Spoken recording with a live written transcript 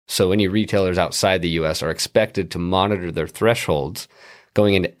So any retailers outside the U.S. are expected to monitor their thresholds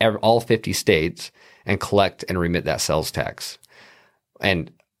going into all 50 states and collect and remit that sales tax.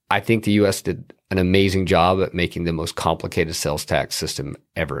 And I think the U.S. did an amazing job at making the most complicated sales tax system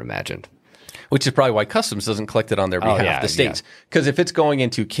ever imagined. Which is probably why Customs doesn't collect it on their behalf, the states. Because if it's going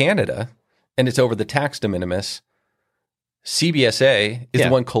into Canada and it's over the tax de minimis, CBSA is the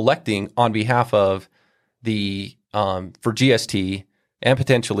one collecting on behalf of the for GST and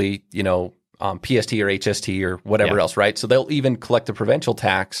potentially, PST or HST or whatever else, right? So they'll even collect the provincial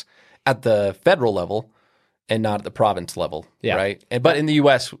tax at the federal level and not at the province level, right? But in the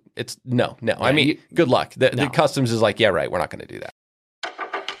U.S., it's no. Yeah, I mean, good luck. The Customs is like, yeah, right, we're not going to do that.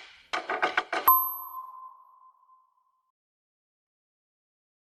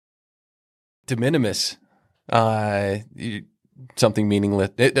 De minimis, something meaningless,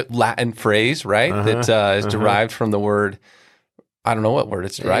 Latin phrase, right? That is derived from the word. I don't know what word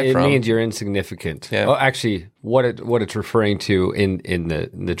it's derived from. It means you're insignificant. Yeah. Oh, actually, what it's referring to in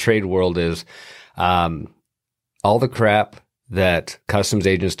the trade world is all the crap that customs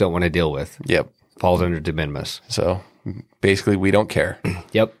agents don't want to deal with. Falls under de minimis. So basically, we don't care.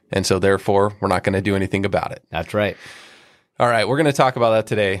 And so therefore, we're not going to do anything about it. That's right. All right, we're going to talk about that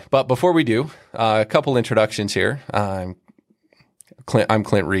today. But before we do, a couple introductions here. I'm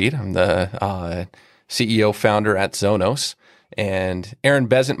Clint Reid. I'm the CEO founder at Zonos. And Aaron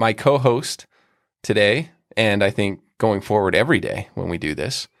Bezzant, my co-host today, and I think going forward every day when we do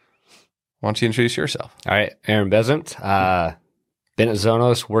this. Why don't you introduce yourself? All right, Aaron Bezzant. Been at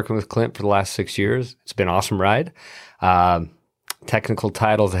Zonos working with Clint for the last 6 years. It's been an awesome ride. Technical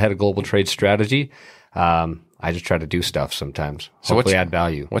titles, head of global trade strategy. I just try to do stuff sometimes. So hopefully add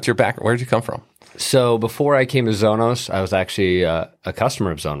value. What's your background? Where did you come from? So before I came to Zonos, I was actually a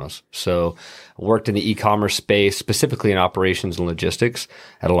customer of Zonos. So I worked in the e-commerce space, specifically in operations and logistics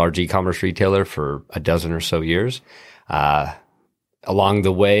at a large e-commerce retailer for a dozen or so years. Along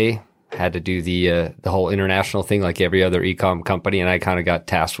the way, had to do the whole international thing like every other e-com company, and I kind of got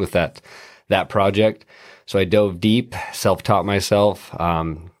tasked with that project. So I dove deep, self-taught myself,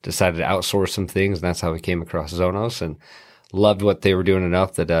 decided to outsource some things, and that's how we came across Zonos, and loved what they were doing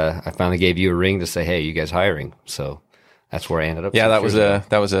enough that I finally gave you a ring to say, "Hey, you guys hiring?" So that's where I ended up. Yeah, that was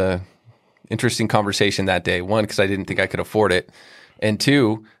a interesting conversation that day. One, because I didn't think I could afford it, and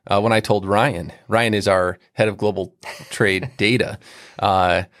two, when I told Ryan is our head of global trade data.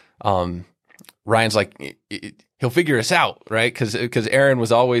 Ryan's like, he'll figure us out, right? Because Aaron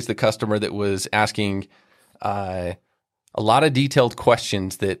was always the customer that was asking a lot of detailed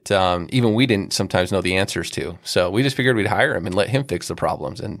questions that even we didn't sometimes know the answers to. So we just figured we'd hire him and let him fix the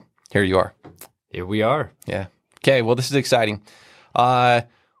problems. And here you are. Here we are. Yeah. Okay. Well, this is exciting. Throughout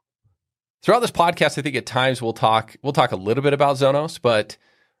this podcast, I think at times we'll talk a little bit about Zonos, but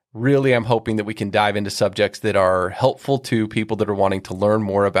really I'm hoping that we can dive into subjects that are helpful to people that are wanting to learn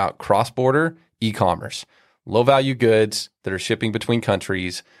more about cross-border e-commerce, low-value goods that are shipping between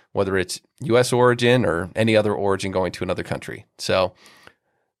countries, whether it's U.S. origin or any other origin going to another country. So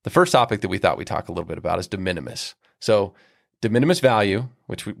the first topic that we thought we'd talk a little bit about is de minimis. So de minimis value,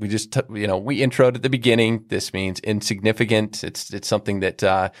 which we just, we introed at the beginning. This means insignificant. It's something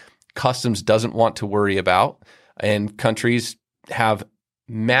that customs doesn't want to worry about, and countries have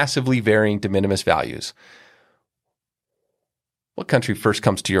massively varying de minimis values. What country first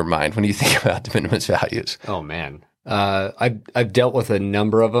comes to your mind when you think about de minimis values? Oh, man. I've dealt with a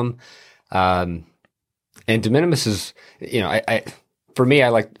number of them. And de minimis is, for me,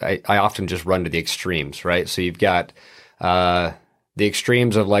 I often just run to the extremes, right? So you've got the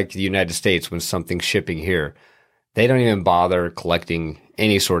extremes of like the United States when something's shipping here. They don't even bother collecting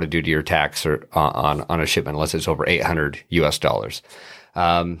any sort of duty or tax or on a shipment unless it's over $800 US.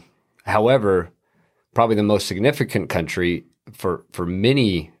 However, probably the most significant country for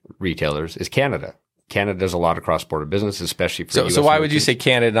many retailers is Canada. Canada does a lot of cross-border business, especially for US So why would you say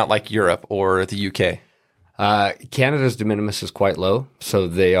Canada, not like Europe or the UK? Canada's de minimis is quite low, so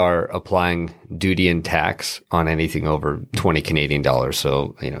they are applying duty and tax on anything over 20 Canadian dollars.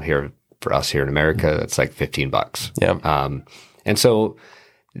 So, here for us here in America, that's like $15. Yeah. And so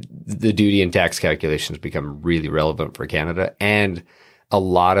the duty and tax calculations become really relevant for Canada, and a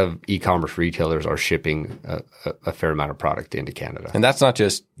lot of e-commerce retailers are shipping a fair amount of product into Canada. And that's not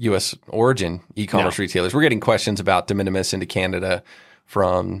just U.S. origin e-commerce retailers. We're getting questions about de minimis into Canada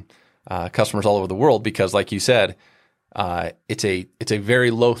from customers all over the world because, like you said, it's a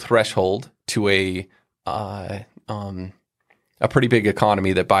very low threshold to a pretty big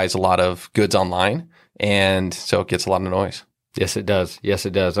economy that buys a lot of goods online, and so it gets a lot of noise. Yes, it does.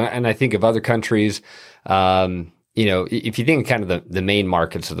 And I think of other countries. if you think of kind of the main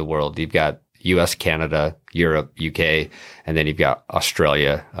markets of the world, you've got US, Canada, Europe, UK, and then you've got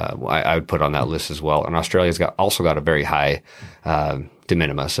Australia. I would put on that list as well. And Australia's also got a very high de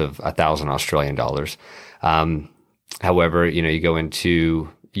minimis of 1,000 Australian dollars. However, you go into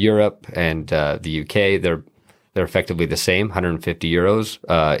Europe and the UK, they're effectively the same. 150 euros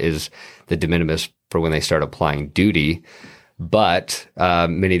is the de minimis for when they start applying duty. But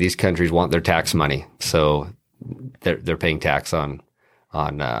many of these countries want their tax money, so they're paying tax on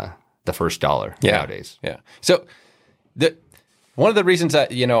the first dollar nowadays. Yeah. So one of the reasons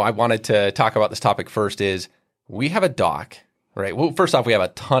that I wanted to talk about this topic first is we have a doc, right? Well, first off, we have a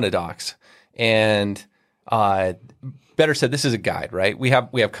ton of docs, and better said, this is a guide, right? We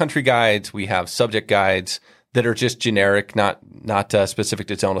have country guides, we have subject guides that are just generic, not specific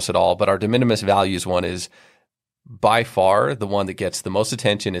to Zonos at all. But our de minimis values one is by far the one that gets the most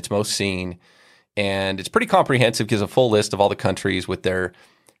attention. It's most seen, and it's pretty comprehensive. Gives a full list of all the countries with their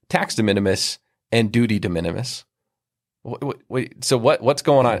tax de minimis and duty de minimis. Wait, so what's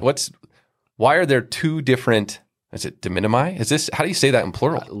going on? Why are there two different? Is it de minimi? How do you say that in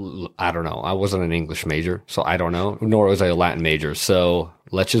plural? I don't know. I wasn't an English major, so I don't know. Nor was I a Latin major. So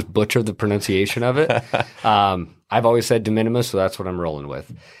let's just butcher the pronunciation of it. I've always said de minimis, so that's what I'm rolling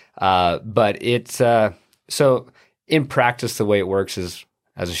with. But it's so in practice, the way it works is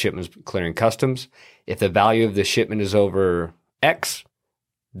as a shipment's clearing customs, if the value of the shipment is over X,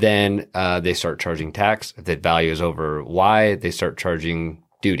 then they start charging tax. If the value is over Y, they start charging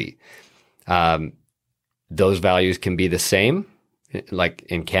duty. Those values can be the same. Like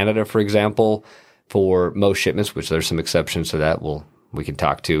in Canada, for example, for most shipments, which there's some exceptions to that we can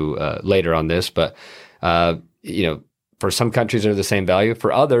talk to later on this. But, for some countries, they're the same value.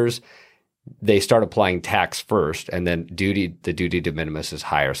 For others, they start applying tax first, and then the duty de minimis is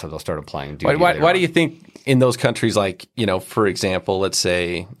higher, so they'll start applying duty. Why do you think in those countries, like, for example, let's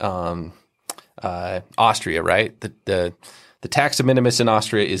say Austria, right? The tax de minimis in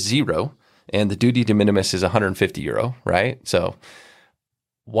Austria is 0, and the duty de minimis is 150 euro, right? So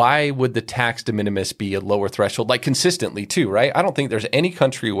why would the tax de minimis be a lower threshold, like consistently too, right? I don't think there's any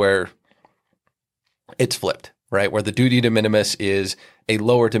country where it's flipped, right? Where the duty de minimis is a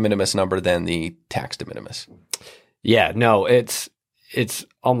lower de minimis number than the tax de minimis. Yeah, no, it's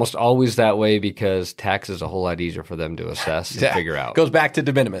almost always that way because tax is a whole lot easier for them to assess and figure out. Goes back to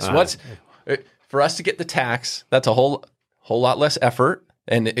de minimis. For us to get the tax, that's a whole lot less effort,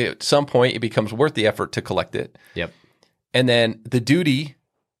 and at some point it becomes worth the effort to collect it. Yep. And then the duty,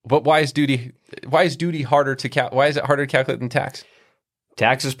 but why is duty harder to why is it harder to calculate than tax?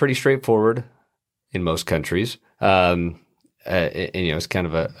 Tax is pretty straightforward in most countries. And, it's kind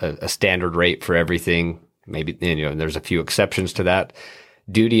of a standard rate for everything. Maybe, and there's a few exceptions to that.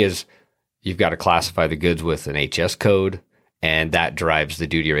 Duty is you've got to classify the goods with an HS code, and that drives the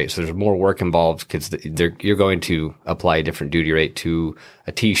duty rate. So there's more work involved because you're going to apply a different duty rate to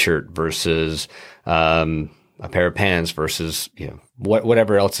a T-shirt versus a pair of pants versus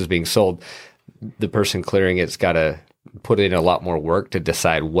whatever else is being sold. The person clearing it's got to put in a lot more work to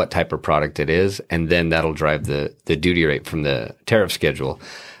decide what type of product it is, and then that'll drive the duty rate from the tariff schedule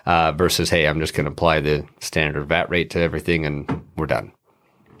versus, hey, I'm just going to apply the standard VAT rate to everything and we're done.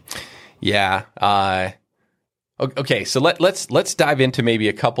 Yeah. Okay, so let's dive into maybe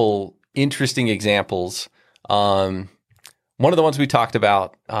a couple interesting examples. One of the ones we talked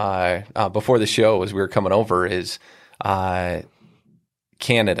about before the show as we were coming over is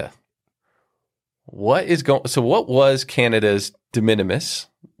Canada. What was Canada's de minimis?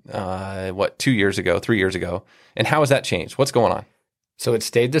 2 years ago, 3 years ago, and how has that changed? What's going on? So it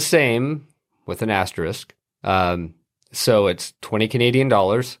stayed the same with an asterisk. So it's 20 Canadian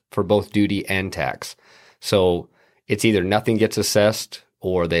dollars for both duty and tax. So it's either nothing gets assessed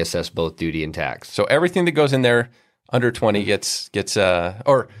or they assess both duty and tax. So everything that goes in there under 20 gets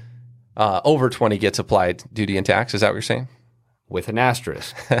or over 20 gets applied duty and tax. Is that what you're saying? With an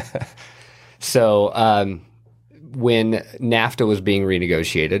asterisk. So when NAFTA was being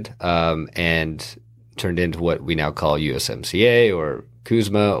renegotiated and turned into what we now call USMCA or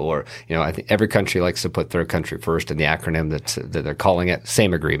CUSMA, or I think every country likes to put their country first in the acronym that they're calling it.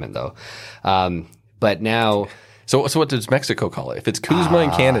 Same agreement though. But now, so what does Mexico call it? If it's CUSMA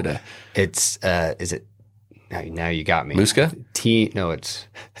in Canada, it's is it? Now you got me. Musca? No, it's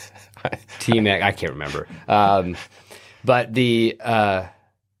T-Mac. I can't remember. But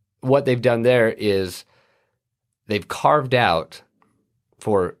what they've done there is they've carved out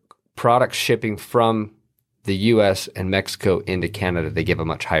for products shipping from the U.S. and Mexico into Canada, they give a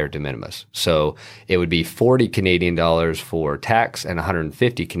much higher de minimis. So it would be 40 Canadian dollars for tax and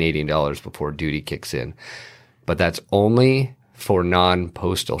 150 Canadian dollars before duty kicks in. but that's only for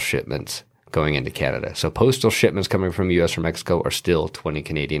non-postal shipments going into Canada. So postal shipments coming from US or Mexico are still 20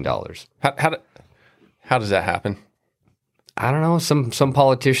 Canadian dollars. How does that happen? I don't know. Some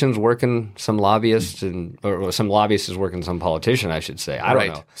politicians working some lobbyists, or some lobbyists is working some politician, I should say. I don't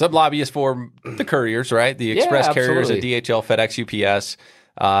know. Some lobbyists for the couriers, right? The express carriers at DHL, FedEx, UPS.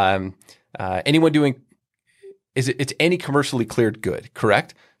 Anyone doing it's any commercially cleared good,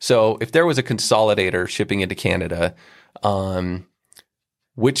 correct? So if there was a consolidator shipping into Canada, and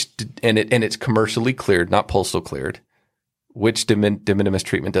it's commercially cleared, not postal cleared, which de minimis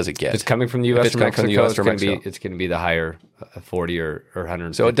treatment does it get? If it's coming from the U.S. or Mexico, it's going to be the higher 40 or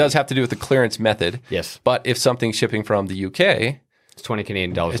 100. So it does have to do with the clearance method. Yes. But if something's shipping from the UK, it's 20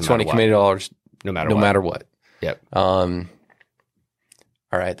 Canadian dollars. It's 20 Canadian dollars no matter what. Yep. All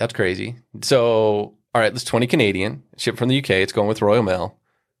right, that's crazy. So, all right, that's 20 Canadian shipped from the UK. It's going with Royal Mail.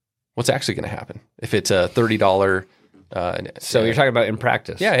 What's actually going to happen if it's a $30? So you're talking about in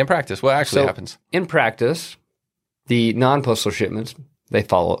practice? Yeah, in practice. What actually happens? In practice, the non-postal shipments, they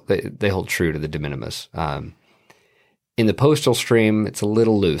hold true to the de minimis. In the postal stream, it's a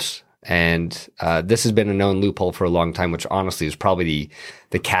little loose. And this has been a known loophole for a long time, which honestly is probably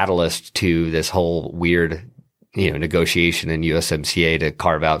the catalyst to this whole weird negotiation in USMCA to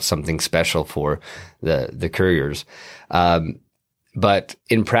carve out something special for the couriers. But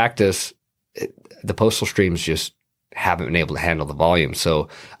in practice, the postal streams just haven't been able to handle the volume. So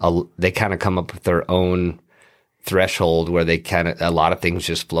they kind of come up with their own threshold where a lot of things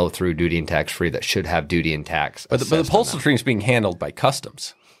just flow through duty and tax free that should have duty and tax. But the postal stream is being handled by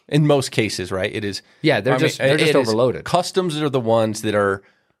customs in most cases, right? It is. Yeah, they're just overloaded. Customs are the ones that are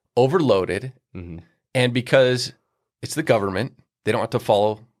overloaded. Mm-hmm. And because it's the government, they don't have to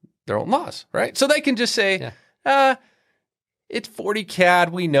follow their own laws, right? So they can just say, it's 40 CAD,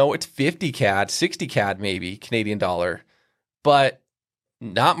 we know it's 50 CAD, 60 CAD maybe, Canadian dollar, but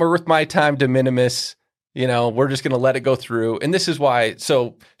not worth my time de minimis. We're just going to let it go through. And this is why,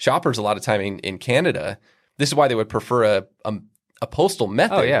 so shoppers a lot of time in Canada, this is why they would prefer a postal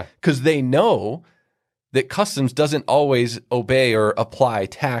method. Oh, yeah. Because they know that customs doesn't always obey or apply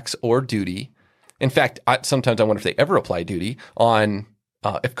tax or duty. In fact, sometimes I wonder if they ever apply duty on,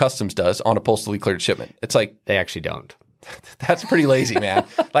 if customs does, on a postally cleared shipment. It's like... They actually don't. That's pretty lazy, man.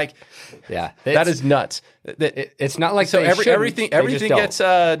 Yeah, that is nuts. It's not like so everything gets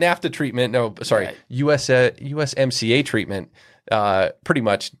NAFTA treatment. No, sorry, right. USMCA treatment. Pretty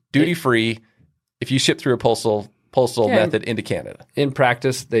much duty free if you ship through a postal method into Canada. In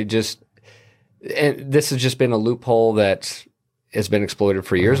practice, and this has just been a loophole that has been exploited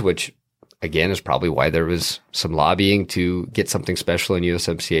for years, which again is probably why there was some lobbying to get something special in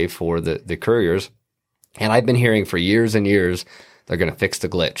USMCA for the couriers. And I've been hearing for years and years they're going to fix the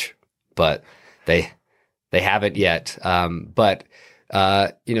glitch, but they haven't yet. But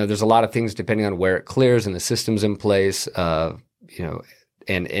there's a lot of things depending on where it clears and the systems in place. And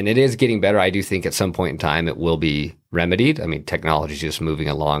it is getting better. I do think at some point in time it will be remedied. I mean, technology is just moving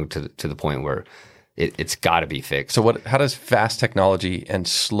along to the point where it's got to be fixed. So how does fast technology and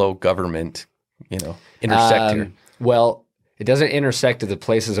slow government, intersect here? Well, it doesn't intersect at the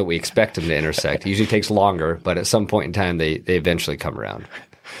places that we expect them to intersect. It usually takes longer, but at some point in time, they eventually come around.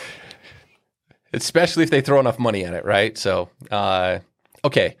 Especially if they throw enough money at it, right? So,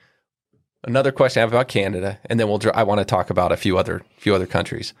 okay. Another question I have about Canada, and then I want to talk about a few other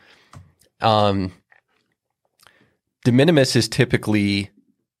countries. De minimis is typically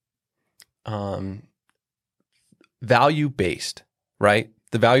value based, right?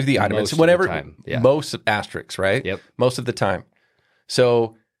 The value of the item. It's whenever most asterisks, right? Yep. Most of the time.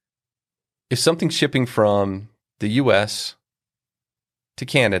 So if something's shipping from the US to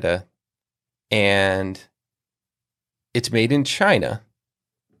Canada and it's made in China,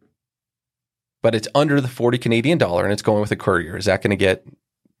 but it's under the 40 Canadian dollar and it's going with a courier, is that going to get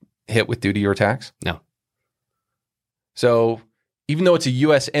hit with duty or tax? No. So even though it's a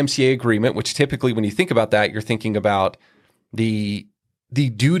USMCA agreement, which typically when you think about that, you're thinking about the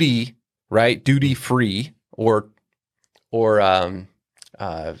duty, right? Duty free or a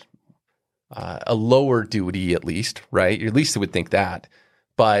lower duty at least, right? At least you would think that.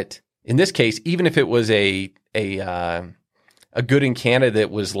 But in this case, even if it was a good in Canada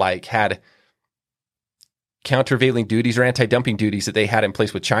that was had countervailing duties or anti-dumping duties that they had in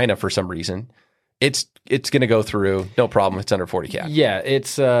place with China for some reason, it's going to go through no problem. It's under 40 CAD. Yeah,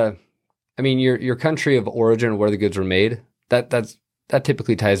 it's your country of origin where the goods were made. That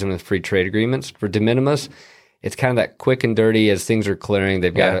typically ties in with free trade agreements. For de minimis, it's kind of that quick and dirty as things are clearing.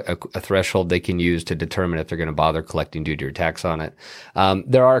 They've got a threshold they can use to determine if they're going to bother collecting duty or tax on it.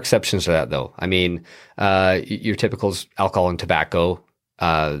 There are exceptions to that, though. I mean, your typical alcohol and tobacco,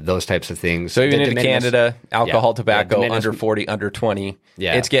 those types of things. So even in Canada, alcohol, tobacco, under 40, under 20,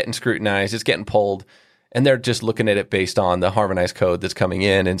 it's getting scrutinized, it's getting pulled, and they're just looking at it based on the harmonized code that's coming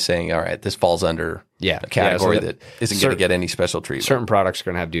in and saying, all right, this falls under a category that isn't going to get any special treatment. Certain products are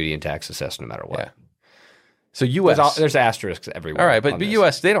going to have duty and tax assessed no matter what. Yeah. So U.S. There's asterisks everywhere. All right, but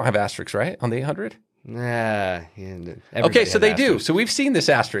U.S., they don't have asterisks, right, on the 800? Nah. Okay, so they do. So we've seen this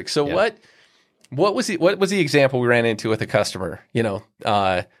asterisk. So what was the example we ran into with a customer,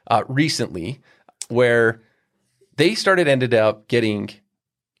 recently, where they ended up getting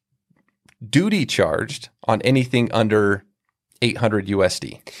duty charged on anything under 800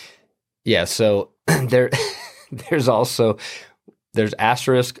 USD? Yeah. So there's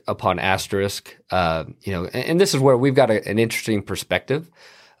asterisk upon asterisk, and this is where we've got an interesting perspective,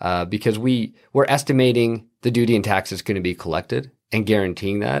 because we're estimating the duty and tax is going to be collected and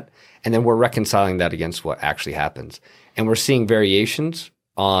guaranteeing that. And then we're reconciling that against what actually happens. And we're seeing variations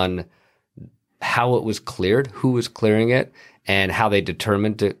on how it was cleared, who was clearing it, and how they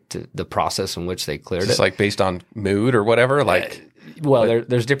determined the process in which they cleared it. It's like based on mood or whatever?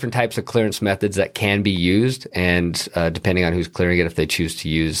 There's different types of clearance methods that can be used. And depending on who's clearing it, if they choose to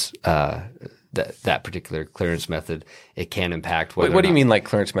use that particular clearance method, it can impact whether What do you mean like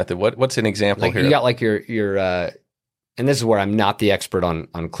clearance method? What's an example here? You got like your and this is where I'm not the expert on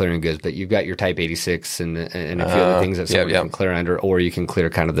clearing goods, but you've got your Type 86 and a few other things that someone can clear under, or you can clear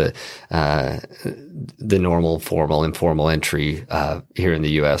kind of the normal, formal, informal entry here in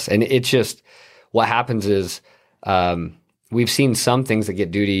the U.S. And it's just what happens is we've seen some things that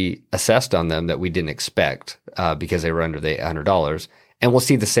get duty assessed on them that we didn't expect because they were under the $800, and we'll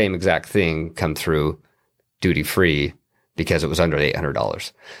see the same exact thing come through duty free because it was under the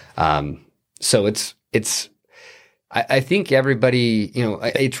 $800. So it's. I think everybody,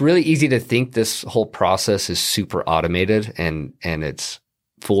 it's really easy to think this whole process is super automated and it's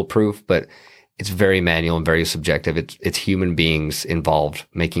foolproof, but it's very manual and very subjective. It's human beings involved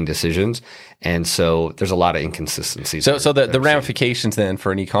making decisions. And so there's a lot of inconsistencies. So the ramifications then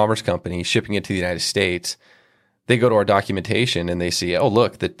for an e-commerce company shipping it to the United States, they go to our documentation and they see, oh,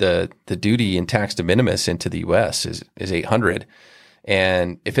 look, that the duty and tax de minimis into the US is 800.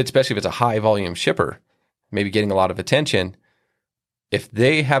 And especially if it's a high volume shipper, maybe getting a lot of attention, if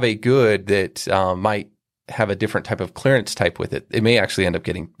they have a good that might have a different type of clearance type with it, it may actually end up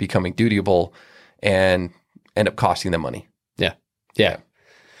becoming dutiable and end up costing them money. Yeah.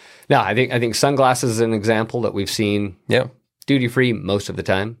 No, I think sunglasses is an example that we've seen duty free most of the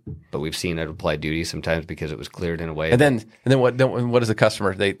time, but we've seen it apply duty sometimes because it was cleared in a way. And then what is the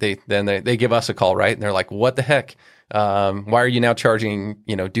customer? They give us a call, right? And they're like, what the heck? Why are you now charging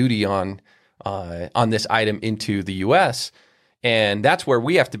duty on this item into the U.S.? And that's where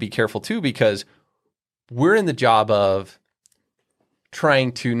we have to be careful too, because we're in the job of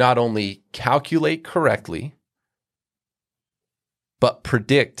trying to not only calculate correctly, but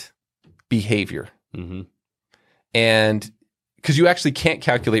predict behavior. Mm-hmm. And because you actually can't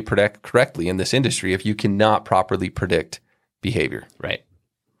calculate correctly in this industry if you cannot properly predict behavior. Right.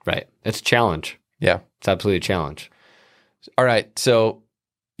 It's a challenge. Yeah. It's absolutely a challenge. All right. So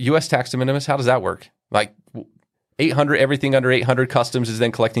U.S. tax de minimis, how does that work? Like 800, everything under 800 customs is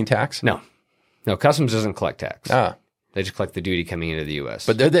then collecting tax? No, customs doesn't collect tax. They just collect the duty coming into the U.S.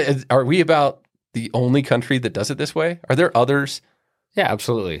 But are we about the only country that does it this way? Are there others? Yeah,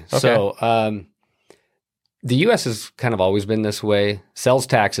 absolutely. Okay. So the U.S. has kind of always been this way. Sales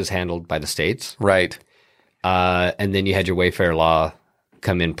tax is handled by the states. Right. And then you had your Wayfair law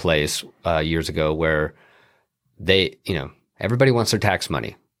come in place years ago where everybody wants their tax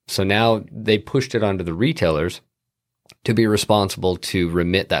money. So now they pushed it onto the retailers to be responsible to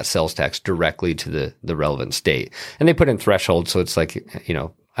remit that sales tax directly to the relevant state. And they put in thresholds. So it's like,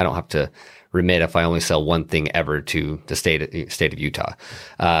 I don't have to remit if I only sell one thing ever to the state of Utah.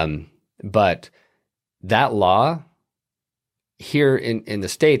 But that law here in the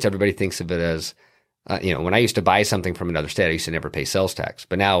States, everybody thinks of it as, when I used to buy something from another state, I used to never pay sales tax.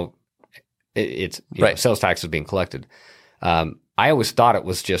 But now it's sales tax is being collected. I always thought it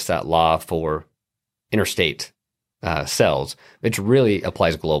was just that law for interstate sales. It really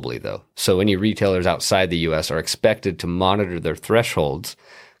applies globally, though. So any retailers outside the U.S. are expected to monitor their thresholds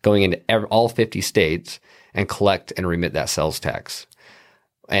going into all 50 states and collect and remit that sales tax.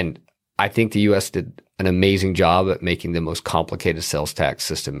 And I think the U.S. did an amazing job at making the most complicated sales tax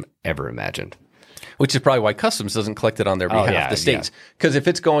system ever imagined. Which is probably why customs doesn't collect it on their behalf, the states. Because if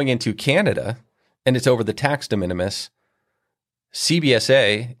it's going into Canada and it's over the tax de minimis,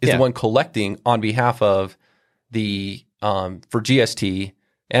 CBSA is the one collecting on behalf of the for GST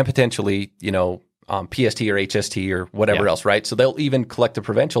and potentially, PST or HST or whatever else, right? So they'll even collect the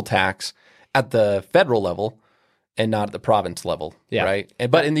provincial tax at the federal level and not at the province level, right?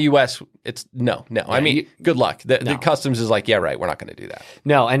 But in the U.S., it's no. Yeah, I mean, good luck. The customs is like, yeah, right, we're not going to do that.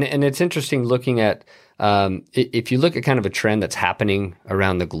 No, and it's interesting looking at if you look at kind of a trend that's happening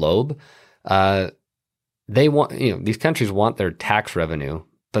around the globe. They want, these countries want their tax revenue,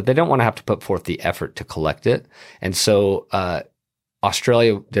 but they don't want to have to put forth the effort to collect it. And so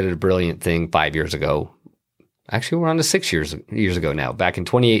Australia did a brilliant thing 5 years ago. Actually, we're on to 6 years ago now. Back in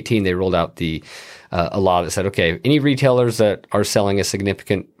 2018, they rolled out a law that said, okay, any retailers that are selling a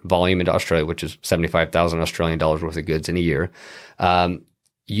significant volume into Australia, which is 75,000 Australian dollars worth of goods in a year,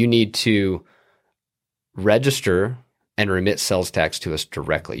 you need to register and remit sales tax to us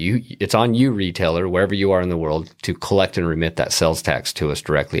directly. It's on you, retailer, wherever you are in the world, to collect and remit that sales tax to us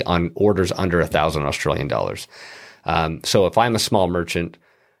directly on orders under 1,000 Australian dollars. So if I'm a small merchant,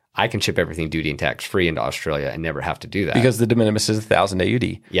 I can ship everything duty and tax free into Australia and never have to do that. Because the de minimis is 1,000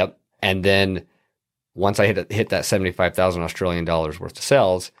 AUD. Yep. And then once I hit that 75,000 Australian dollars worth of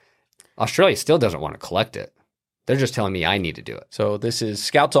sales, Australia still doesn't want to collect it. They're just telling me I need to do it. So this is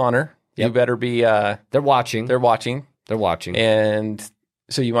Scout's honor. Yep. You better be... They're watching. They're watching. And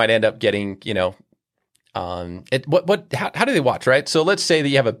so you might end up getting, how do they watch, right? So let's say that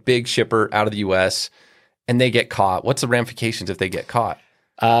you have a big shipper out of the US and they get caught. What's the ramifications if they get caught?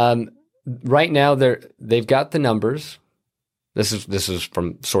 Right now they've got the numbers. This is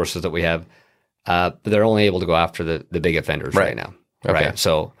from sources that we have. But they're only able to go after the big offenders right now. Okay. Right.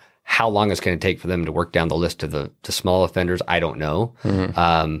 So how long it's going to take for them to work down the list of the small offenders, I don't know.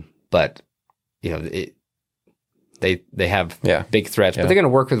 Mm-hmm. But They have big threats, but they're going to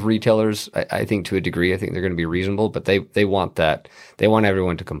work with retailers, I think, to a degree. I think they're going to be reasonable, but they want that. They want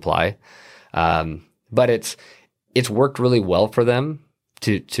everyone to comply. But it's worked really well for them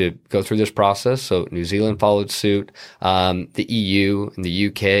to go through this process. So New Zealand followed suit, the EU and the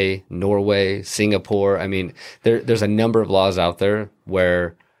UK, Norway, Singapore. I mean, there's a number of laws out there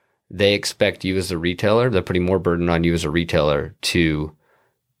where they expect you as a retailer. They're putting more burden on you as a retailer to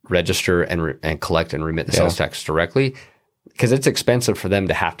register and collect and remit the sales tax directly, because it's expensive for them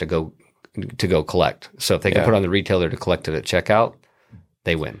to have to go collect. So if they can put on the retailer to collect it at checkout,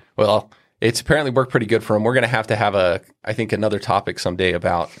 they win. Well, it's apparently worked pretty good for them. We're going to have I think another topic someday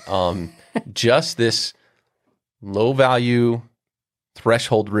about just this low value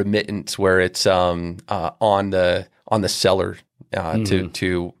threshold remittance where it's on the seller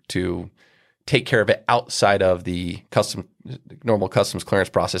to take care of it outside of the normal customs clearance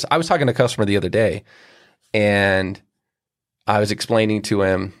process. I was talking to a customer the other day, and I was explaining to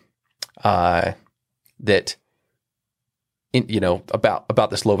him that about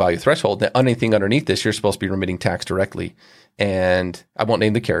this low value threshold. That anything underneath this, you're supposed to be remitting tax directly. And I won't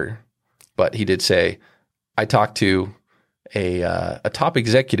name the carrier, but he did say, I talked to a top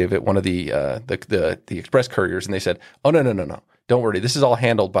executive at one of the express couriers, and they said, "Oh no, don't worry, this is all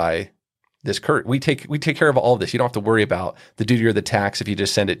handled by this courier. We take care of all of this. You don't have to worry about the duty or the tax if you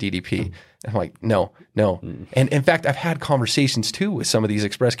just send it DDP." And I'm like, no. And in fact, I've had conversations too with some of these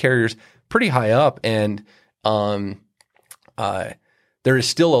express carriers pretty high up, and there is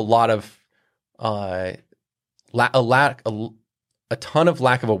still a lot of a ton of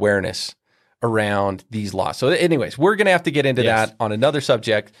lack of awareness around these laws. So anyways, we're going to have to get into that on another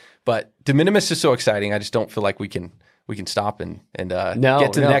subject, but de minimis is so exciting. I just don't feel like we can stop and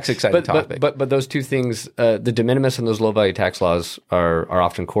get to the next exciting topic. But those two things, the de minimis and those low value tax laws are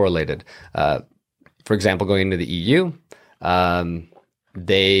often correlated. For example, going into the EU,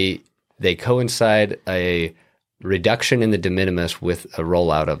 they coincide a reduction in the de minimis with a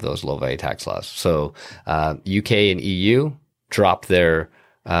rollout of those low value tax laws. So UK and EU dropped their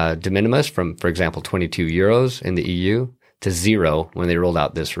de minimis from, for example, 22 euros in the EU to 0 when they rolled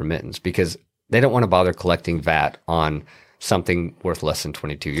out this remittance, because they don't want to bother collecting VAT on something worth less than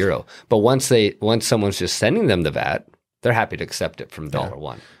 22 euro. But once someone's just sending them the VAT, they're happy to accept it from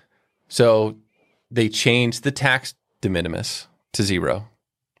 $1. So they changed the tax de minimis to 0,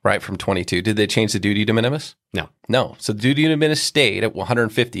 right, from 22. Did they change the duty de minimis? No. So the duty de minimis stayed at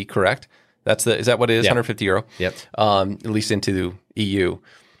 150, correct? Is that what it is? Yep. 150 euro? Yep. At least into the EU.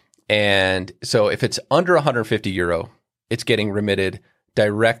 And so if it's under 150 euro, it's getting remitted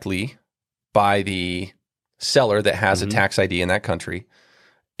directly by the seller that has a tax ID in that country,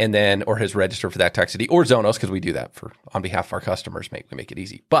 and then or has registered for that tax ID, or Zonos, because we do that on behalf of our customers. We make it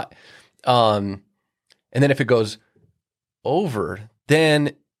easy. But and then if it goes over,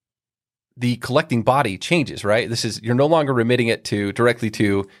 then the collecting body changes, right? You're no longer remitting it directly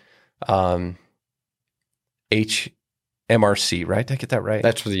to HMRC, right? Did I get that right?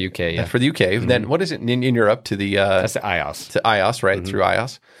 That's for the UK, yeah. That's for the UK. Mm-hmm. Then what is it in Europe to the that's the IOS. To IOS, right? Mm-hmm. Through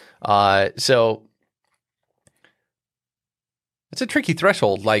IOS. So it's a tricky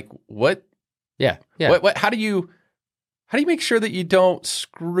threshold. Like what? Yeah. What? How do you make sure that you don't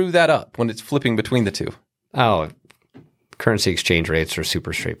screw that up when it's flipping between the two? Oh, currency exchange rates are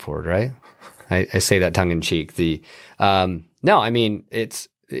super straightforward, right? I say that tongue in cheek. No, I mean it's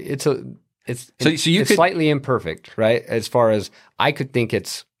slightly imperfect, right? As far as I could think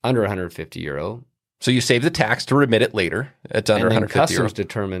it's under 150 euro. So you save the tax to remit it later. It's under 150 customs euro.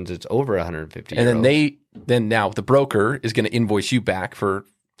 Determines it's over 150 and euro. then now the broker is going to invoice you back for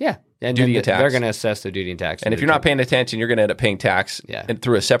and duty and tax. They're going to assess the duty and tax. And if you're not paying attention, you're going to end up paying tax and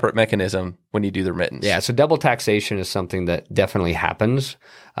through a separate mechanism when you do the remittance. Yeah, so double taxation is something that definitely happens,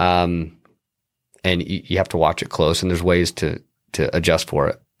 and you have to watch it close. And there's ways to adjust for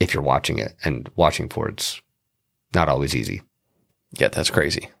it if you're watching it, and watching for it's not always easy. Yeah, that's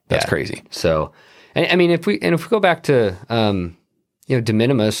crazy. That's crazy. So, I mean, if we go back to de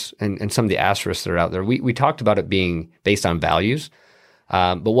minimis and some of the asterisks that are out there, we talked about it being based on values.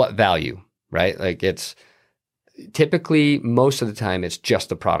 But what value, right? Like it's typically most of the time it's just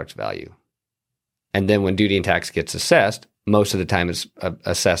the product value. And then when duty and tax gets assessed, most of the time it's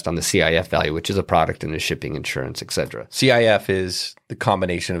assessed on the CIF value, which is a product and the shipping, insurance, et cetera. CIF is the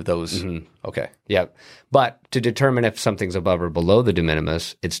combination of those. Mm-hmm. Okay. Yep. But to determine if something's above or below the de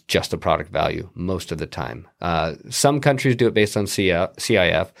minimis, it's just the product value most of the time. Some countries do it based on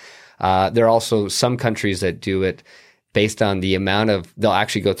CIF. There are also some countries that do it based on the amount of, they'll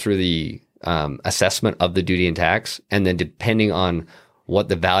actually go through the assessment of the duty and tax, and then depending on what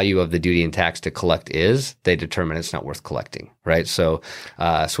the value of the duty and tax to collect is, they determine it's not worth collecting, right? So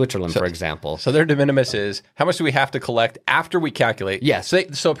Switzerland, for example. So their de minimis is, how much do we have to collect after we calculate? Yes.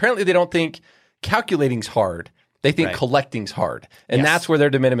 So apparently they don't think calculating's hard. They think collecting's hard. And that's where their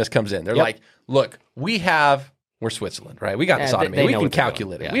de minimis comes in. They're like, look, we're Switzerland, right? We got this automated. We can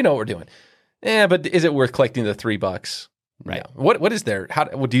calculate it. Yeah. We know what we're doing. Yeah, but is it worth collecting the $3? Right. No. What is their?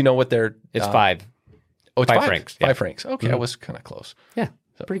 Do you know what their? It's 5. Oh, it's 5 francs. 5 francs. Okay, I was kind of close. Yeah,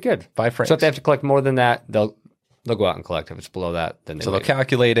 so, pretty good. 5 francs. So if they have to collect more than that, they'll go out and collect. If it's below that, then they'll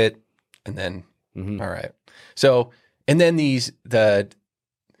calculate it, and then all right. So and then these are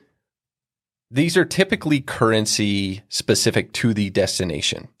typically currency specific to the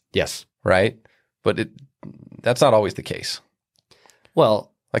destination. Yes. Right, but that's not always the case. Well.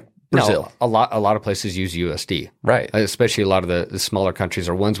 Brazil. No, a lot of places use USD, right? Especially a lot of the smaller countries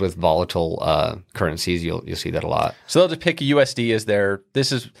or ones with volatile currencies. You'll see that a lot. So they'll just pick a USD as their.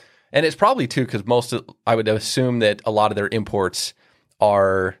 And it's probably too because I would assume that a lot of their imports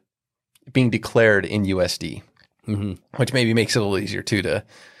are being declared in USD, which maybe makes it a little easier too to,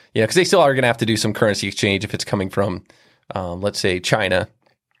 because they still are going to have to do some currency exchange if it's coming from, let's say China,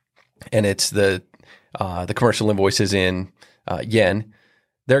 and it's the commercial invoices in yen.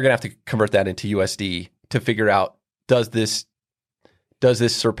 They're going to have to convert that into USD to figure out, does this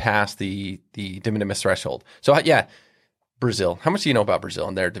surpass the de minimis threshold? So Brazil. How much do you know about Brazil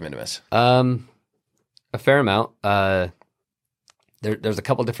and their de minimis? A fair amount. There's a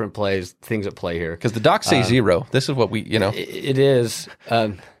couple different things at play here. Because the docs say 0. This is what we, It is.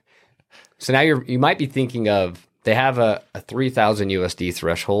 So now you might be thinking of, they have a 3,000 USD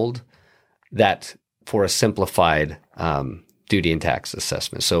threshold that for a simplified duty and tax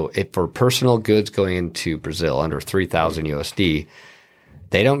assessment. So if for personal goods going into Brazil under 3,000 USD,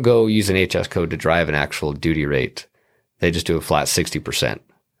 they don't go use an HS code to drive an actual duty rate. They just do a flat 60%.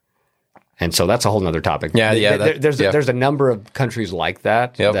 And so that's a whole nother topic. There's a number of countries like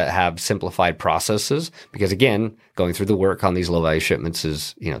that that have simplified processes because, again, going through the work on these low value shipments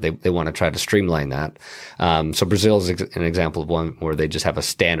is, they want to try to streamline that. So Brazil is an example of one where they just have a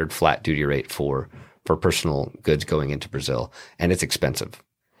standard flat duty rate for personal goods going into Brazil, and it's expensive.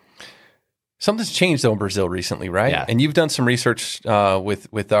 Something's changed though in Brazil recently, right? Yeah. And you've done some research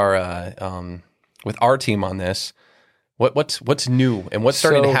with our team on this. What's new and what's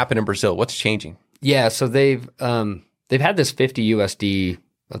starting to happen in Brazil? What's changing? Yeah, so they've had this 50 USD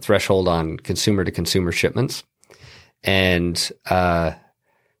threshold on consumer to consumer shipments, and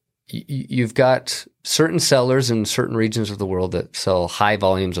you've got certain sellers in certain regions of the world that sell high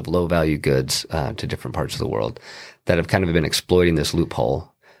volumes of low value goods to different parts of the world that have kind of been exploiting this loophole.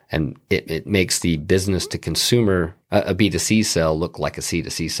 And it makes the business to consumer, a B2C sell, look like a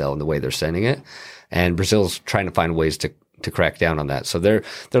C2C sell in the way they're sending it. And Brazil's trying to find ways to crack down on that. So they're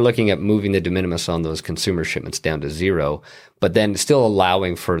looking at moving the de minimis on those consumer shipments down to zero, but then still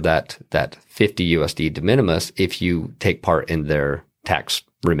allowing for that 50 USD de minimis if you take part in their tax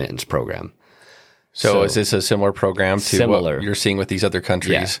remittance program. So is this a similar program to what you're seeing with these other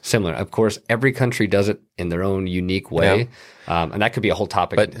countries? Yeah, similar. Of course, every country does it in their own unique way. Yeah. And that could be a whole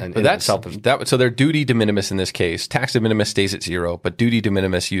topic in itself. So their duty de minimis in this case, tax de minimis stays at zero, but duty de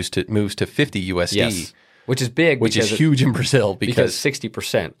minimis moves to 50 USD. Yes. Which is big. Which is huge in Brazil because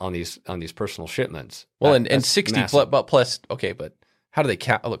 60% on these personal shipments. Well, and 60 plus, okay, but how do they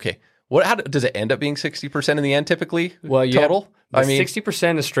count? Okay. How does it end up being 60% in the end typically? Well, total?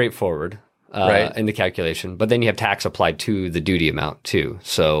 60% is straightforward. Right. In the calculation, but then you have tax applied to the duty amount too.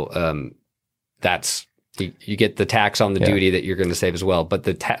 So that's you get the tax on the duty that you're going to save as well. But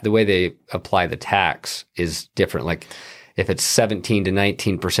the way they apply the tax is different. Like if it's 17 to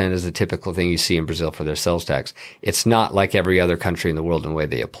 19% is the typical thing you see in Brazil for their sales tax. It's not like every other country in the world in the way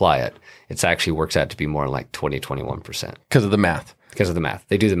they apply it. It actually works out to be more like 20, 21%. Because of the math. Because of the math.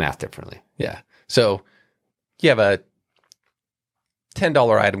 They do the math differently. Yeah. So you have a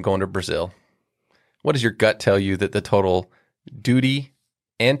 $10 item going to Brazil. What does your gut tell you that the total duty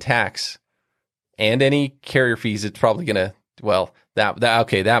and tax and any carrier fees, it's probably going to,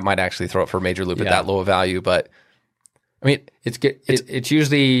 that might actually throw it for a major loop at that low a value. But I mean, it's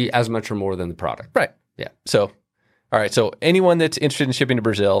usually as much or more than the product. Right. Yeah. So, all right. So anyone that's interested in shipping to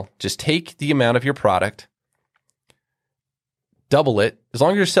Brazil, just take the amount of your product, double it, as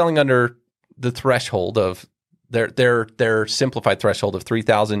long as you're selling under the threshold of their simplified threshold of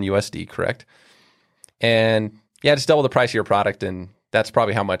 3,000 USD, correct? And just double the price of your product, and that's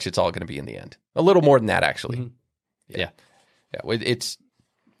probably how much it's all going to be in the end. A little more than that, actually. Mm-hmm. Yeah.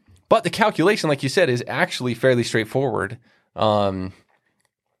 But the calculation, like you said, is actually fairly straightforward. Calculating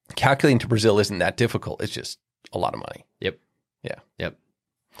to Brazil isn't that difficult. It's just a lot of money. Yep. Yeah.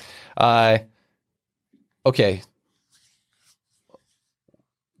 Yep. Okay.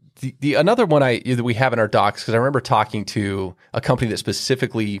 The another one that we have in our docs, because I remember talking to a company that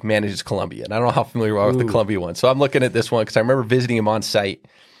specifically manages Colombia, and I don't know how familiar you are with the Colombia one. So I'm looking at this one because I remember visiting him on site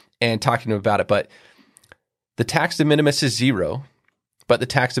and talking to him about it. But the tax de minimis is zero, but the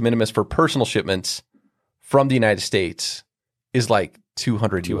tax de minimis for personal shipments from the United States is like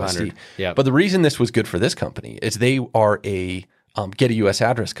 200 USD. Yeah. But the reason this was good for this company is they are a get a U.S.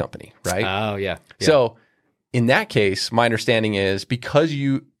 address company, right? Oh, yeah. So in that case, my understanding is because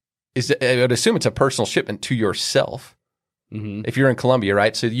I would assume it's a personal shipment to yourself. Mm-hmm. If you're in Colombia,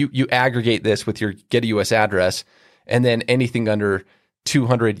 right? So you aggregate this with your get a U.S. address, and then anything under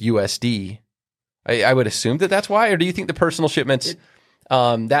 200 USD, I would assume that's why. Or do you think the personal shipments,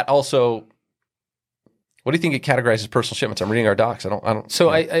 that also, what do you think it categorizes as personal shipments? I'm reading our docs. I don't. So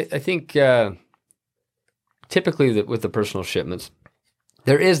I think typically with the personal shipments,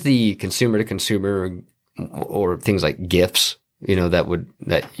 there is the consumer to consumer or things like gifts.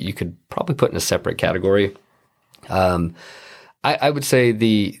 That you could probably put in a separate category. I would say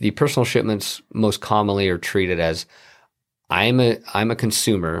the personal shipments most commonly are treated as I'm a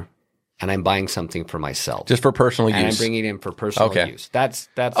consumer and I'm buying something for myself, just for personal use. And I'm bringing it in for personal use. That's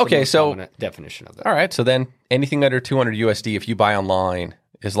okay. The most common definition of that. All right. So then anything under 200 USD, if you buy online,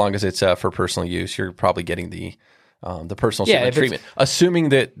 as long as it's for personal use, you're probably getting the personal shipment treatment, assuming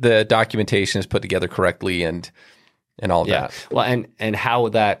that the documentation is put together correctly and all of that. Well, and how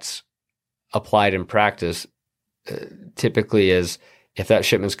that's applied in practice typically is if that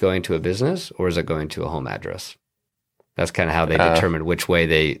shipment's going to a business or is it going to a home address. That's kind of how they determine which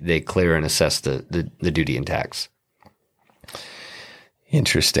way they clear and assess the duty and tax.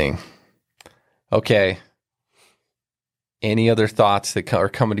 Interesting. Okay. Any other thoughts that are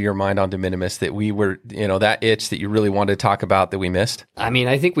coming to your mind on de minimis that we were, that itch that you really wanted to talk about that we missed? I mean,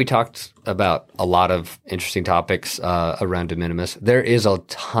 I think we talked about a lot of interesting topics around de minimis. There is a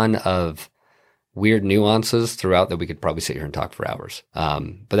ton of weird nuances throughout that we could probably sit here and talk for hours.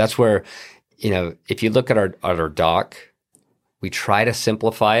 But that's where, if you look at our doc, we try to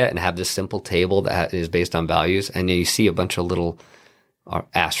simplify it and have this simple table that is based on values. And you see a bunch of little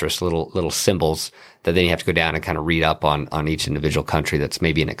asterisks, little symbols that then you have to go down and kind of read up on each individual country that's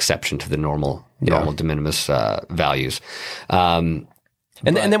maybe an exception to the normal de minimis values. And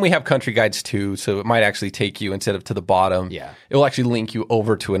then we have country guides too, so it might actually take you, instead of to the bottom, it will actually link you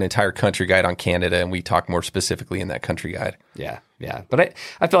over to an entire country guide on Canada, and we talk more specifically in that country guide. Yeah. But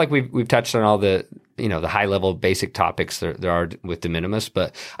I feel like we've touched on all the the high level basic topics there are with de minimis.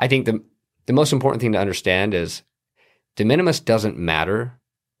 But I think the most important thing to understand is de minimis doesn't matter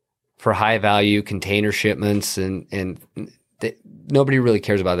for high value container shipments, and nobody really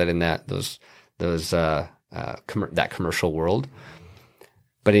cares about that in those that commercial world.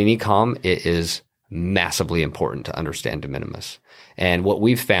 But in e-com, it is massively important to understand de minimis. And what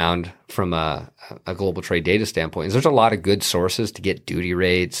we've found from a global trade data standpoint is there's a lot of good sources to get duty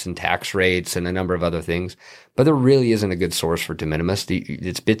rates and tax rates and a number of other things, but there really isn't a good source for de minimis.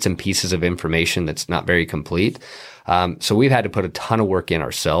 It's bits and pieces of information that's not very complete. So we've had to put a ton of work in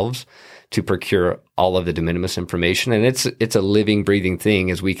ourselves to procure all of the de minimis information. And it's a living, breathing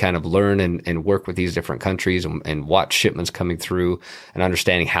thing as we kind of learn and work with these different countries and watch shipments coming through and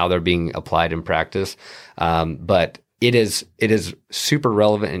understanding how they're being applied in practice. But it is super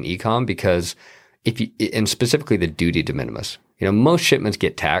relevant in e-com because and specifically the duty de minimis, most shipments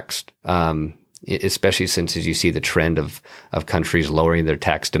get taxed, especially since as you see the trend of countries lowering their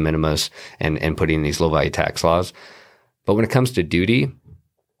tax de minimis and putting in these low value tax laws. But when it comes to duty,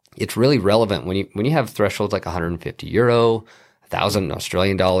 it's really relevant when you have thresholds like 150 euro, 1,000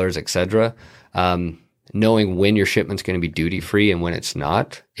 Australian dollars, etc. Knowing when your shipment's going to be duty free and when it's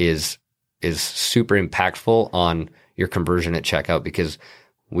not is super impactful on your conversion at checkout because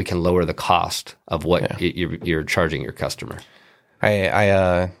we can lower the cost of what you're charging your customer.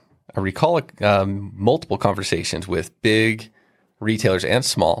 I recall multiple conversations with big retailers and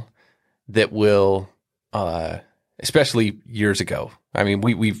small that will, especially years ago. I mean,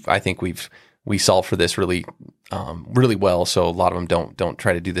 I think we solved for this really well. So a lot of them don't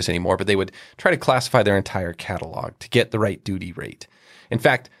try to do this anymore, but they would try to classify their entire catalog to get the right duty rate. In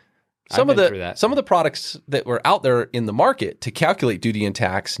fact, some of the products that were out there in the market to calculate duty and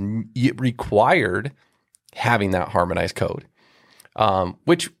tax it required having that harmonized code,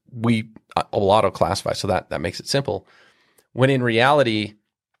 which we auto classify. So that makes it simple. When in reality,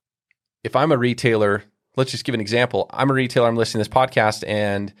 if I'm a retailer, let's just give an example. I'm a retailer. I'm listening to this podcast,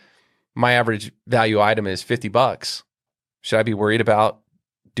 and my average value item is $50. Should I be worried about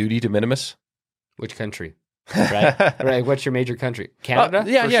duty de minimis? Which country? Right. Right. What's your major country? Canada?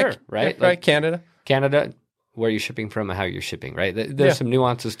 Sure, right? Yeah, right. Canada. Where are you shipping from and how you're shipping, right? There's some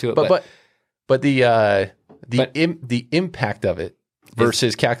nuances to it. But the impact of it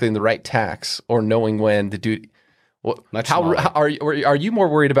versus calculating the right tax or knowing when the duty. Are you more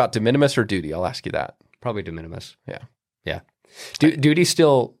worried about de minimis or duty? I'll ask you that. Probably de minimis. Yeah. Duty's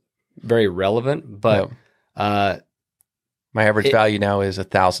still very relevant, but my average value now is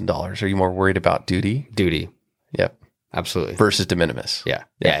 $1,000. Are you more worried about duty? Duty. Yep. Absolutely. Versus de minimis. Yeah.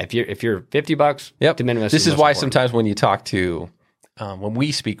 If you're $50, de minimis. This is why important. sometimes when you talk to, when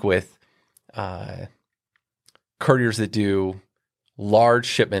we speak with couriers that do large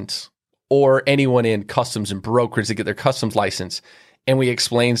shipments or anyone in customs and brokerage that get their customs license, and we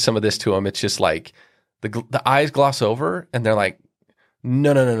explain some of this to them, it's just like the eyes gloss over and they're like,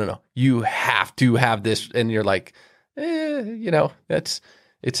 no. You have to have this. And you're like, it's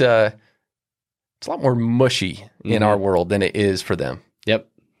a lot more mushy in our world than it is for them. Yep.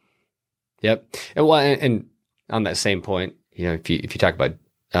 And on that same point, if you talk about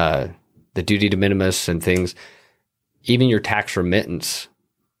the duty de minimis and things, even your tax remittance,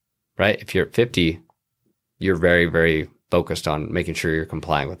 right? If you're at 50, you're very, very focused on making sure you're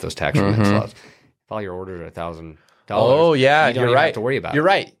complying with those tax remittance laws. If all your orders are $1,000, you don't even have to worry about it. You're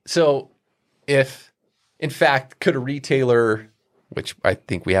right. So if, in fact, could a retailer, which I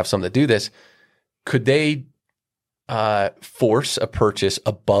think we have some that do this, could they force a purchase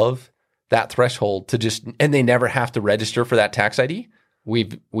above that threshold and they never have to register for that tax ID?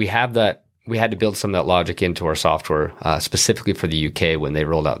 We have that. We had to build some of that logic into our software, specifically for the UK when they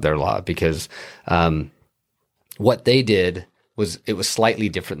rolled out their law, because what they did was it was slightly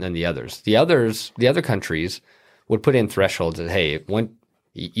different than the others. The other countries would put in thresholds that, hey,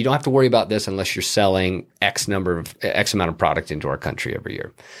 you don't have to worry about this unless you're selling X amount of product into our country every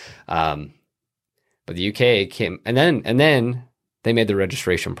year. But the UK came, and then they made the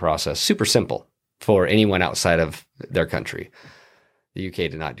registration process super simple for anyone outside of their country. The UK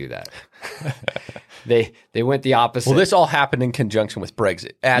did not do that. They went the opposite. Well, this all happened in conjunction with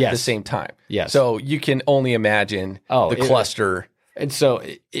Brexit at the same time. Yes. So you can only imagine the cluster. And so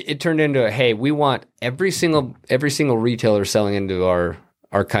it turned into hey, we want every single retailer selling into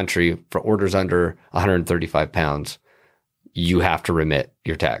our country for orders under 135 pounds, you have to remit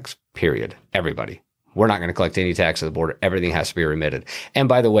your tax, period. Everybody. We're not going to collect any tax at the border. Everything has to be remitted. And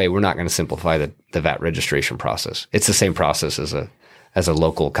by the way, we're not going to simplify the VAT registration process. It's the same process as a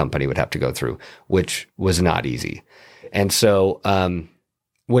local company would have to go through, which was not easy. And so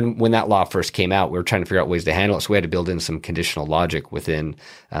when that law first came out, we were trying to figure out ways to handle it. So we had to build in some conditional logic within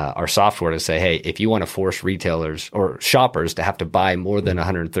our software to say, hey, if you want to force retailers or shoppers to have to buy more than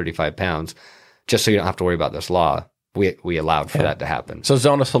 135 pounds, just so you don't have to worry about this law, we allowed for that to happen. So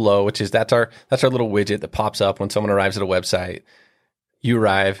Zonos Hello, which is that's our little widget that pops up when someone arrives at a website. You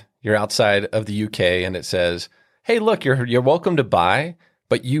arrive, you're outside of the UK, and it says, "Hey, look, you're welcome to buy,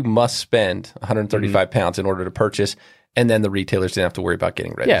 but you must spend 135 pounds in order to purchase." And then the retailers didn't have to worry about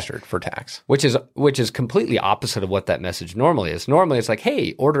getting registered for tax. Which is completely opposite of what that message normally is. Normally it's like,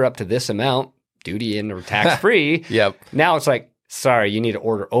 hey, order up to this amount, duty in or tax free. Yep. Now it's like, sorry, you need to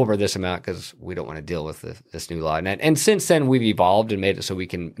order over this amount because we don't want to deal with this new law. And since then, we've evolved and made it so we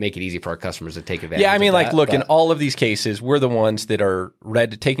can make it easy for our customers to take advantage of that. Yeah, look, in all of these cases, we're the ones that are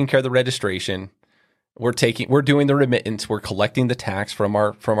taking care of the registration. We're doing the remittance. We're collecting the tax from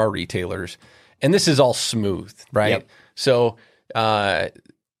our retailers. And this is all smooth, right? Yep. So,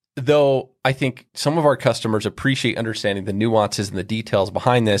 though I think some of our customers appreciate understanding the nuances and the details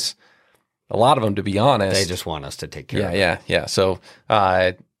behind this, a lot of them, to be honest, they just want us to take care of it. Yeah. So,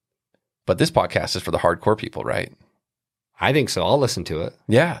 but this podcast is for the hardcore people, right? I think so. I'll listen to it.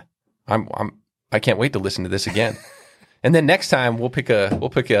 Yeah, I can't wait to listen to this again. And then next time we'll pick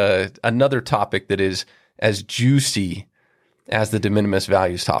another topic that is as juicy as the de minimis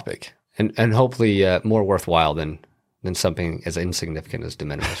values topic, and hopefully more worthwhile than something as insignificant as de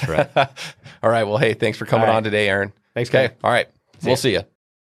minimis, right? All right. Well, hey, thanks for coming on today, Aaron. Thanks, guys. Okay. All right. We'll see you.